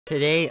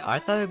Today, I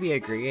thought it would be a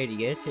great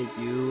idea to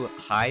do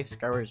Hive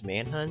Skyward's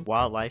Manhunt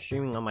while live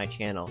streaming on my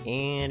channel,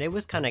 and it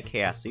was kind of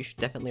chaos, so you should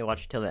definitely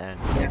watch it till the end.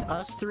 It's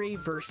us three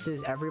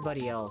versus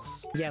everybody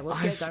else. Yeah,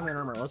 let's get diamond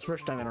armor. Let's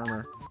rush diamond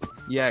armor.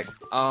 Yeah,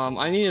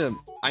 I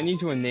need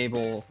to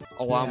enable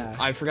allow. Yeah.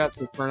 I forgot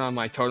to turn on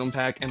my totem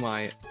pack and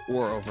my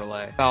ore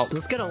overlay.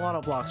 Let's get a lot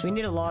of blocks. We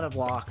need a lot of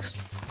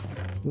blocks.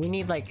 We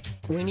need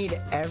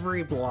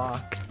every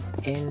block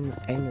in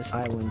this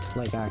island,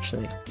 like,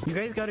 actually. You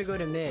guys gotta go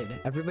to mid.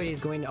 Everybody's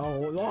going to,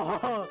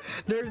 oh,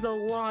 there's a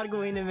lot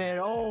going to mid.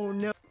 Oh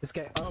no. This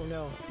guy, oh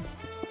no.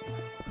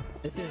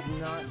 This is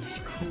not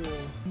cool.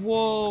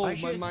 Whoa, I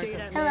should stay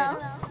at mid. Hello?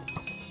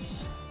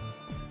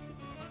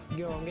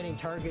 Yo, I'm getting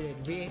targeted.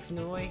 VX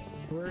Noi,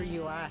 where are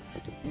you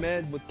at?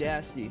 Med with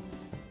Gassy.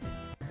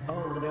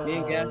 Oh no. Me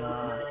and Gassy.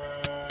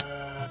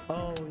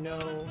 Oh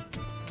no.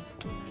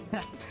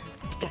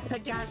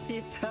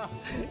 Gassy fell.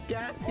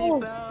 Gassy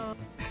fell.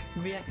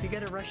 VX, you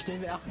gotta rush to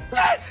now.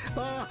 Yes!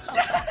 Oh.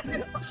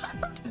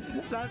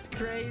 That's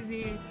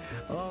crazy.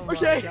 Oh my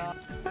Okay. god.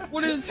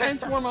 What an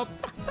intense warm up.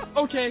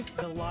 Okay.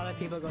 A lot of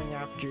people going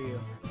after you.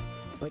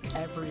 Like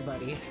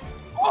everybody.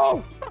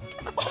 Oh!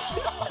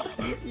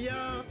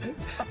 Yo!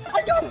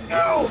 I don't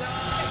know!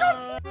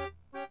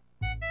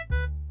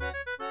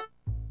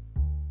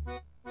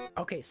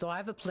 Okay, so I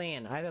have a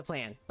plan.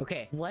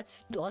 Okay,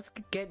 let's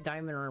get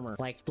diamond armor.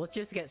 Like, let's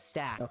just get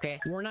stacked, okay?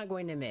 We're not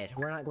going to mid.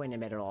 We're not going to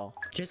mid at all.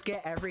 Just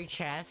get every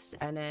chest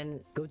and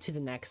then go to the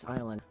next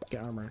island.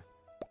 Get armor.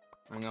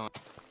 I know.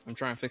 I'm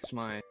trying to fix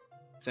my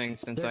thing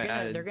since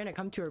they're gonna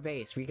come to our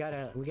base. We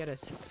gotta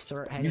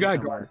start heading You gotta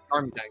somewhere.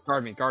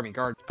 guard me.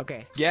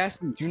 Okay.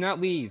 Gassy, do not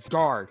leave.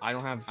 Guard. I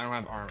don't have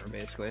armor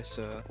basically,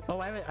 so. Oh,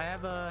 I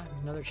have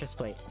another chest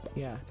plate.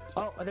 Yeah.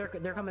 Oh,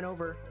 they're coming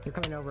over. They're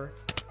coming over.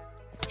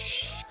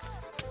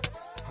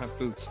 I have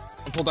boots.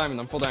 I'm full diamond.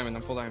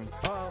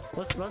 Oh,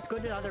 let's go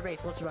to the other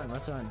base. Let's run. All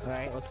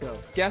right, let's go.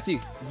 Gassy,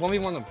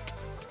 1v1 them.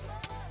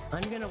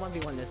 I'm gonna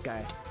 1v1 this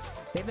guy.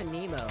 They have a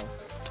Nemo,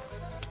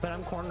 but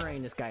I'm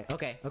cornering this guy.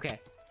 Okay.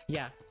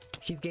 Yeah,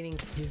 he's getting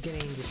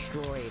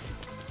destroyed.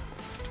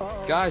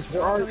 Uh-oh. Guys,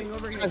 where are you?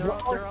 Over here. Guys,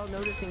 They're all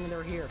noticing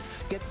they're here.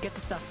 Get the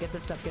stuff.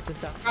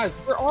 Guys,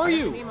 where are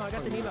you? I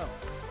got the Nemo.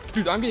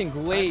 Dude, I'm getting I got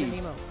the glazed.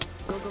 Nemo.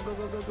 Go.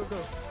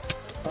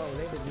 Oh,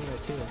 they have a Nemo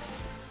too.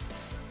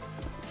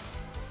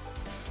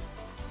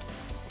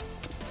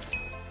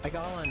 I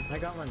got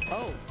one.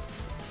 Oh.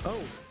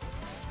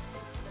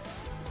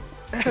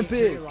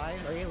 Epic.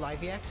 Are you live,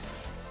 VX?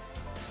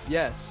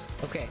 Yes.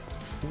 Okay.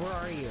 Where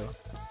are you?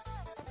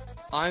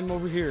 I'm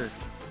over here.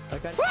 I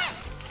got.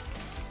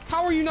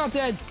 How are you not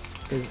dead?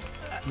 We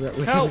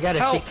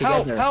gotta stick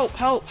together. Help.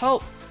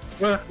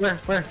 Where?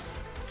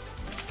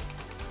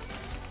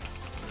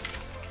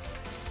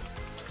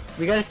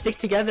 We gotta stick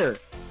together.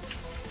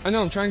 I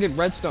know, I'm trying to get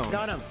redstone.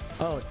 Got him.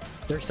 Oh,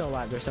 they're still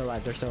alive.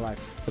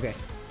 Okay.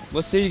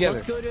 Let's stay together.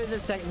 Let's go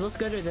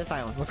to this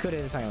island.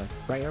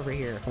 Right over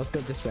here. Let's go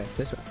this way.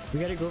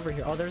 We gotta go over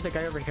here. Oh, there's a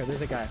guy over here. Let's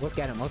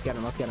get him.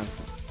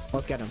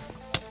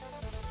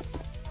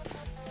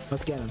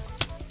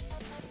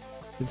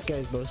 This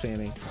guy's bow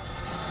spamming.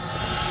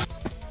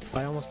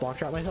 I almost block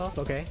shot myself.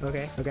 Okay.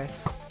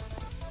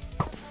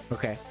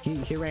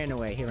 He ran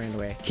away.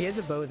 He has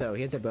a bow though.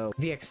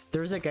 VX,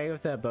 there's a guy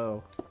with a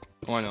bow.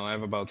 Oh, I know. I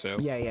have a bow too.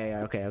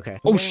 Yeah. Okay.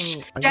 Oh,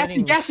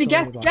 Gassy!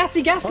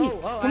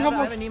 Oh, I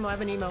have a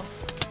Nemo.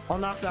 I'll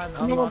knock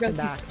him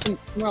back.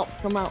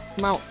 Come out.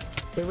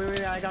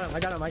 Wait, I got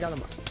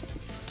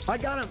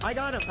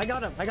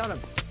him.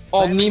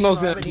 Oh,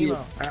 Nemo's I have gonna a be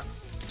Nemo.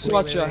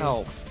 such a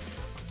help.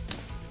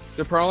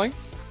 They're prowling.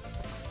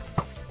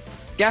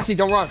 Gassy,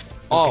 don't rush.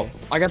 Oh, Okay.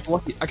 I got the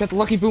lucky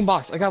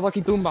boombox. You got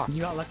lucky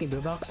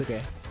boombox?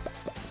 Okay.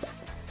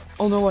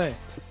 Oh, no way.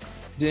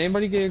 Did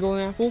anybody get a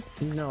golden apple?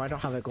 No, I don't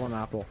have a golden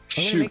apple.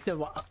 Shoot.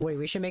 Wait,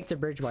 we should make the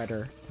bridge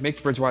wider. Make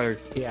the bridge wider.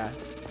 Yeah.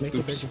 Make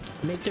the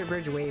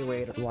bridge way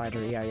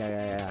wider.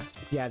 Yeah.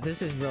 Yeah,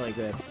 this is really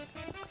good.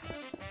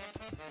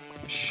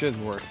 Should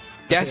work.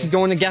 Gassy's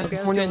going to Gassy.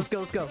 Okay,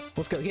 let's go.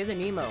 He has a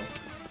Nemo.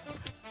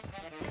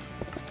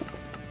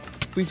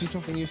 Please be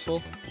something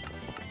useful.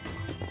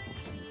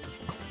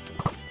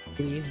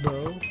 Please,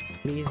 bro.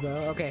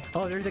 Okay.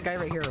 Oh, there's a guy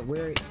right here.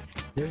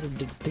 There's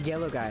the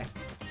yellow guy.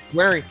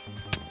 Wary.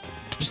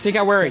 Just take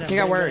out Wary. Get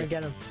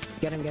him.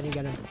 Get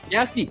him.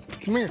 Gassy,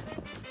 come here.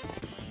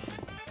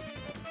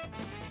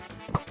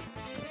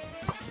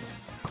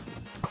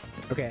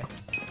 Okay.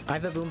 I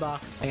have a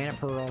boombox and a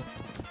pearl.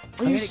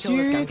 Are you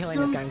serious? I'm killing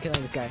this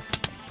guy.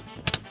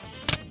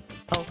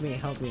 Help me.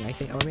 I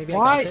think, or maybe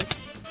Why? I got this.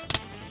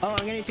 Oh,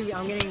 I'm gonna do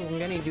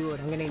it.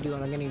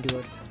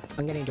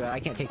 I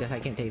can't take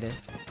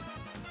this.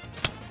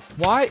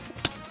 Why?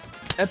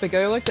 Epic,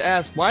 I would like to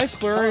ask, why is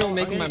Flurry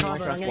making my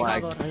Minecraft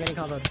lag? I'm getting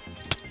comboed.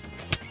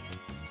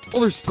 Oh,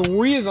 there's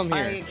 3 of them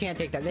here. I can't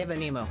take that. They have a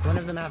Nemo. One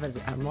of them has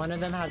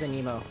a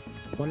Nemo.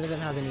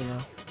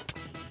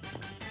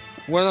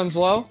 One of them's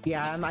low?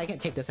 Yeah, I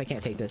can't take this.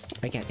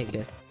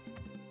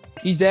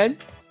 He's dead?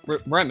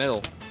 We're at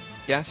middle.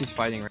 Gassy's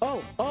fighting right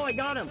Oh, I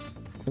got him.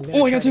 I'm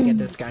Oh, I try got to him. get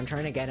this guy. I'm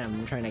trying to get him.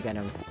 I'm trying to get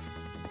him.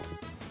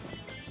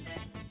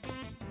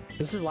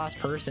 This is the last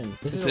person.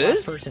 This is the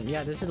last person.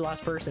 Yeah, this is the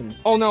last person.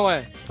 Oh, no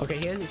way. Okay,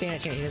 he doesn't stand a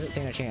chance. He doesn't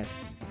stand a chance.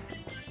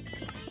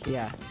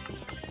 Yeah.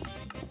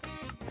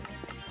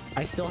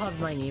 I still have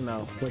my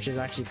Nemo, which is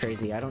actually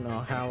crazy. I don't know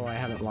how I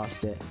haven't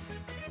lost it.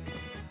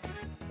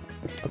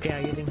 Okay,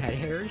 I'm using head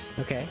hairs.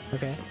 Okay,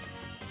 okay.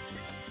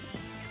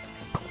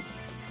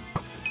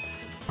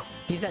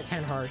 He's at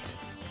 10 hearts.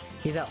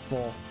 He's at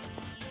full.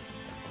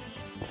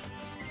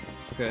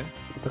 Okay.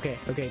 Okay,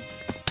 okay.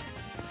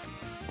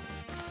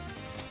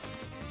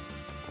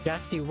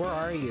 Gasty, where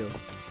are you?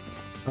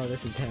 Oh,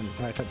 this is him.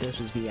 Oh, I thought this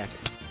was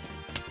VX.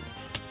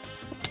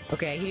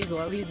 Okay, he's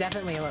low. He's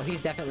definitely low. He's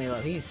definitely low.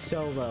 He's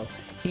so low.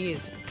 He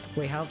is...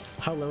 Wait, how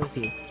low is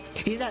he?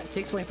 He's at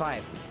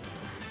 6.5.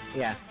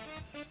 Yeah.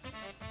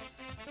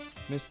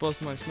 Missed both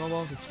of my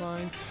snowballs, it's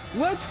fine.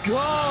 Let's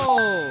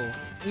go!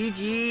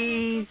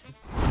 GG's!